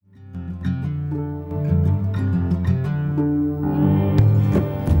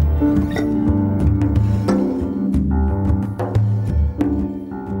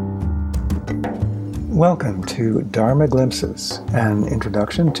Welcome to Dharma Glimpses, an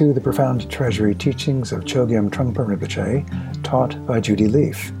introduction to the profound treasury teachings of Chogyam Trungpa Rinpoche, taught by Judy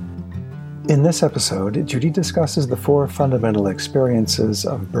Leaf. In this episode, Judy discusses the four fundamental experiences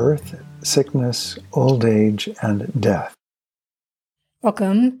of birth, sickness, old age, and death.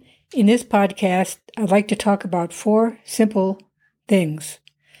 Welcome. In this podcast, I'd like to talk about four simple things: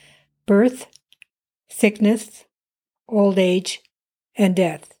 birth, sickness, old age, and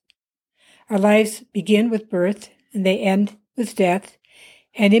death. Our lives begin with birth and they end with death.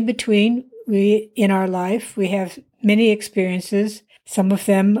 And in between, in our life, we have many experiences. Some of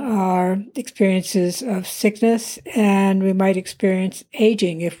them are experiences of sickness, and we might experience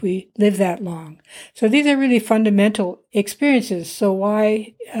aging if we live that long. So these are really fundamental experiences. So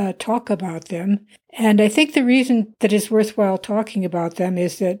why talk about them? And I think the reason that it's worthwhile talking about them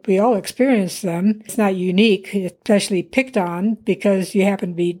is that we all experience them. It's not unique, especially picked on because you happen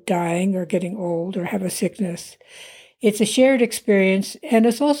to be dying or getting old or have a sickness. It's a shared experience, and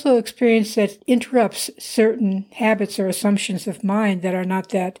it's also an experience that interrupts certain habits or assumptions of mind that are not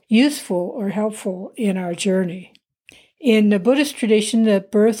that useful or helpful in our journey. In the Buddhist tradition, the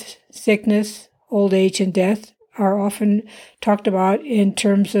birth, sickness, old age, and death are often talked about in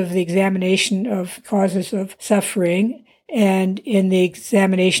terms of the examination of causes of suffering and in the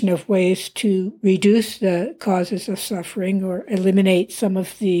examination of ways to reduce the causes of suffering or eliminate some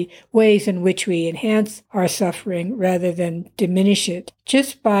of the ways in which we enhance our suffering rather than diminish it,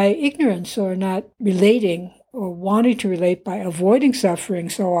 just by ignorance or not relating or wanting to relate by avoiding suffering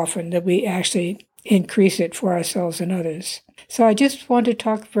so often that we actually increase it for ourselves and others. So I just want to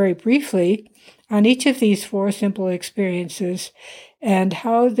talk very briefly on each of these four simple experiences and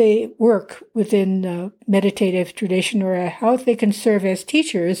how they work within the meditative tradition, or how they can serve as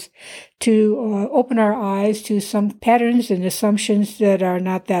teachers to open our eyes to some patterns and assumptions that are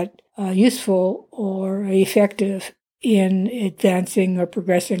not that useful or effective in advancing or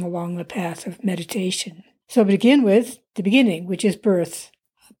progressing along the path of meditation. So begin with the beginning, which is birth.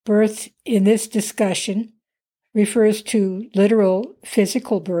 Birth in this discussion refers to literal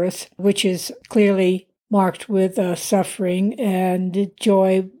physical birth, which is clearly marked with suffering and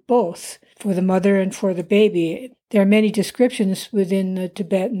joy both for the mother and for the baby. There are many descriptions within the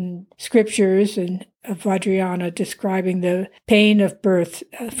Tibetan scriptures and of Vajrayana describing the pain of birth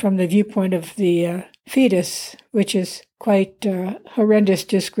from the viewpoint of the fetus, which is quite horrendous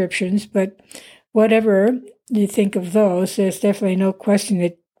descriptions. But whatever you think of those, there's definitely no question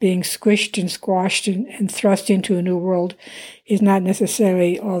that being squished and squashed and thrust into a new world is not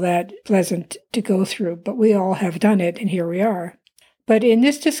necessarily all that pleasant to go through, but we all have done it, and here we are. But in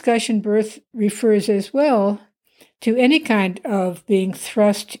this discussion, birth refers as well to any kind of being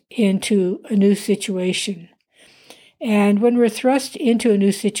thrust into a new situation. And when we're thrust into a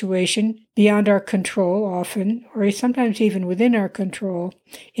new situation, beyond our control often, or sometimes even within our control,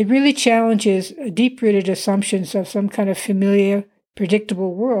 it really challenges deep-rooted assumptions of some kind of familiar,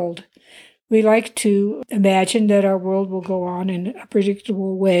 predictable world. We like to imagine that our world will go on in a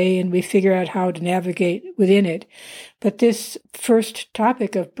predictable way and we figure out how to navigate within it. But this first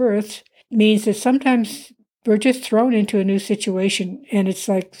topic of birth means that sometimes we're just thrown into a new situation, and it's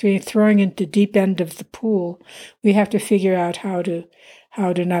like throwing into the deep end of the pool. We have to figure out how to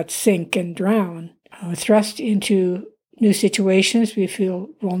not sink and drown. Thrust into new situations, we feel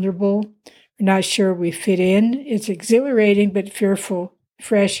vulnerable. We're not sure we fit in. It's exhilarating but fearful,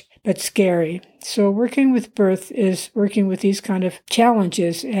 fresh but scary. So working with birth is working with these kind of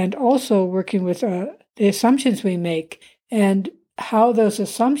challenges and also working with the assumptions we make and how those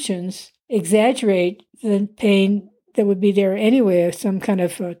assumptions exaggerate the pain that would be there anyway. Some kind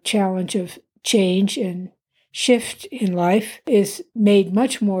of a challenge of change and shift in life is made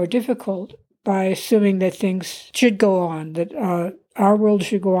much more difficult by assuming that things should go on, that our world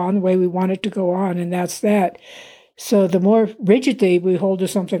should go on the way we want it to go on, and that's that. So the more rigidly we hold to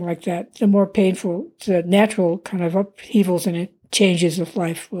something like that, the more painful the natural kind of upheavals and changes of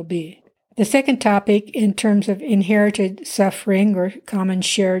life will be. The second topic, in terms of inherited suffering or common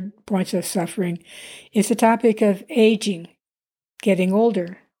shared points of suffering, is the topic of aging, getting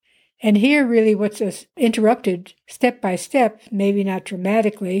older. And here really what's interrupted step by step, maybe not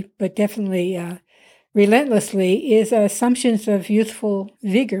dramatically, but definitely relentlessly, is assumptions of youthful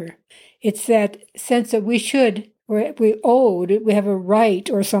vigor. It's that sense that we should, or we owed, we have a right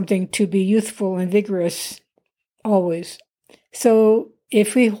or something to be youthful and vigorous always. So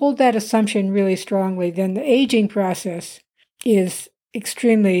if we hold that assumption really strongly, then the aging process is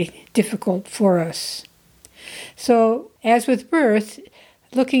extremely difficult for us. So as with birth,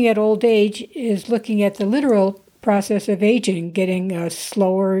 looking at old age is looking at the literal process of aging, getting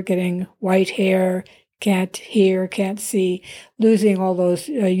slower, getting white hair, can't hear, can't see, losing all those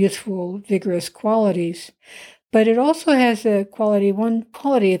youthful, vigorous qualities. But it also has a quality, one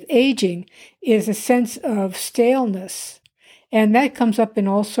quality of aging is a sense of staleness. And that comes up in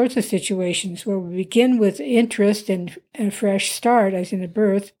all sorts of situations where we begin with interest and a fresh start, as in a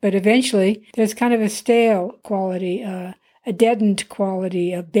birth, but eventually there's kind of a stale quality, a deadened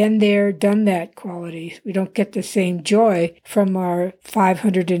quality, a been there, done that quality. We don't get the same joy from our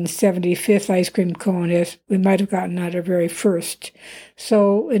 575th ice cream cone as we might have gotten at our very first.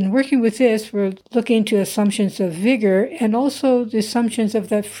 So in working with this, we're looking to assumptions of vigor and also the assumptions of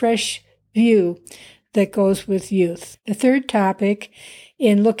that fresh view that goes with youth. The third topic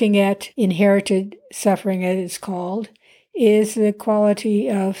in looking at inherited suffering, as it's called, is the quality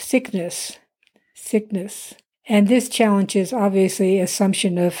of sickness. And this challenges, obviously,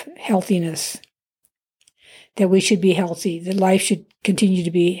 assumption of healthiness, that we should be healthy, that life should continue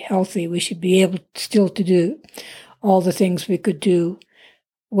to be healthy. We should be able still to do all the things we could do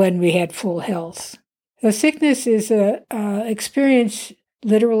when we had full health. So sickness is a experience,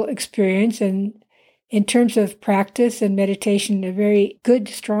 literal experience, and in terms of practice and meditation, a very good,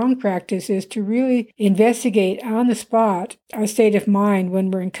 strong practice is to really investigate on the spot our state of mind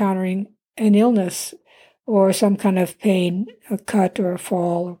when we're encountering an illness or some kind of pain, a cut or a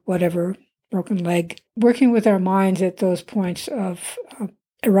fall or whatever, broken leg. Working with our minds at those points of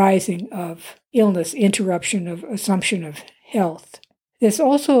arising of illness, interruption of assumption of health. This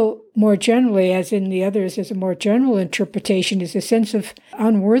also, more generally, as in the others, as a more general interpretation, is a sense of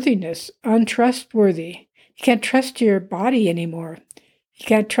unworthiness, untrustworthy. You can't trust your body anymore. You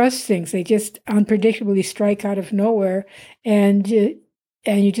can't trust things. They just unpredictably strike out of nowhere, and you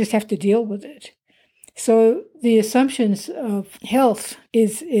just have to deal with it. So the assumptions of health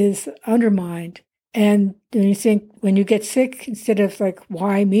is undermined. And then you think, when you get sick, instead of like,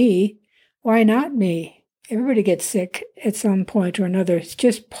 why me? Why not me? Everybody gets sick at some point or another. It's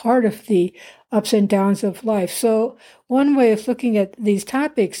just part of the ups and downs of life. So one way of looking at these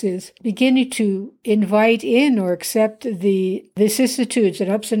topics is beginning to invite in or accept the vicissitudes and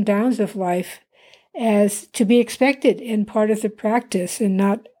ups and downs of life as to be expected and part of the practice, and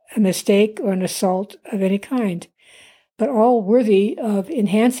not a mistake or an assault of any kind, but all worthy of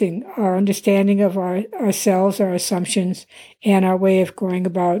enhancing our understanding of ourselves, our assumptions, and our way of going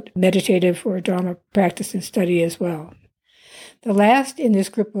about meditative or Dharma practice and study as well. The last in this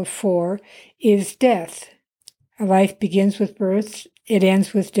group of 4 is death. Our life begins with birth, it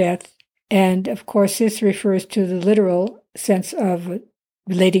ends with death, and of course this refers to the literal sense of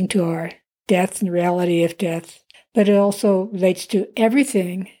relating to our death and the reality of death, but it also relates to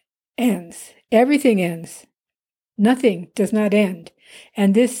everything ends. Everything ends. Nothing does not end.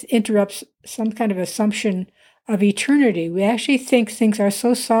 And this interrupts some kind of assumption of eternity. We actually think things are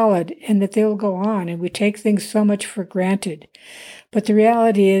so solid and that they'll go on, and we take things so much for granted. But the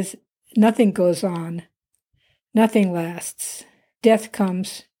reality is nothing goes on. Nothing lasts. Death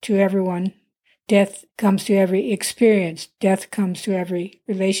comes to everyone. Death comes to every experience. Death comes to every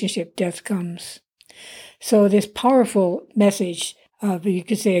relationship. Death comes. So this powerful message of, you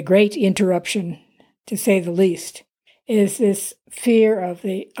could say, a great interruption, to say the least, is this fear of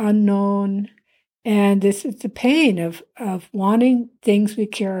the unknown, and this is the pain of wanting things we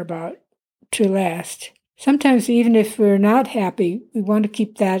care about to last. Sometimes even if we're not happy, we want to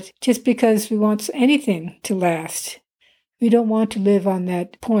keep that just because we want anything to last. We don't want to live on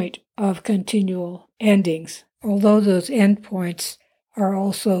that point of continual endings, although those end points are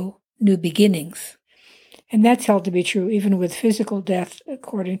also new beginnings. And that's held to be true even with physical death,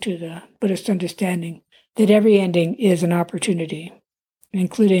 according to the Buddhist understanding, that every ending is an opportunity,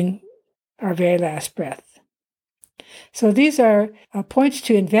 including our very last breath. So these are points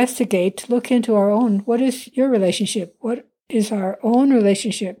to investigate, to look into our own. What is your relationship? What is our own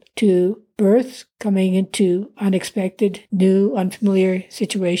relationship to birth, coming into unexpected, new, unfamiliar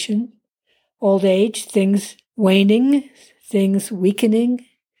situation, old age, things waning, things weakening,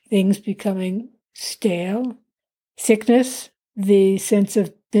 things becoming stale, sickness, the sense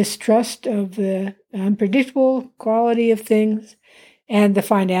of distrust of the unpredictable quality of things, and the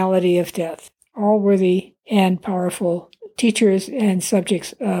finality of death, all worthy and powerful teachers and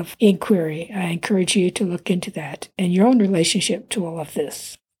subjects of inquiry. I encourage you to look into that and your own relationship to all of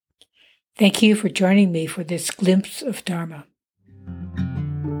this. Thank you for joining me for this glimpse of Dharma.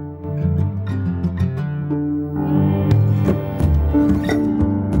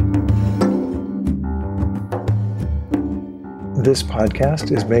 This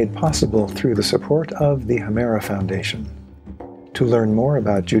podcast is made possible through the support of the Hemera Foundation. To learn more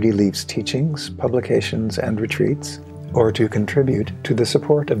about Judy Leaf's teachings, publications, and retreats, or to contribute to the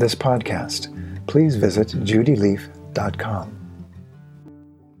support of this podcast, please visit judyleaf.com.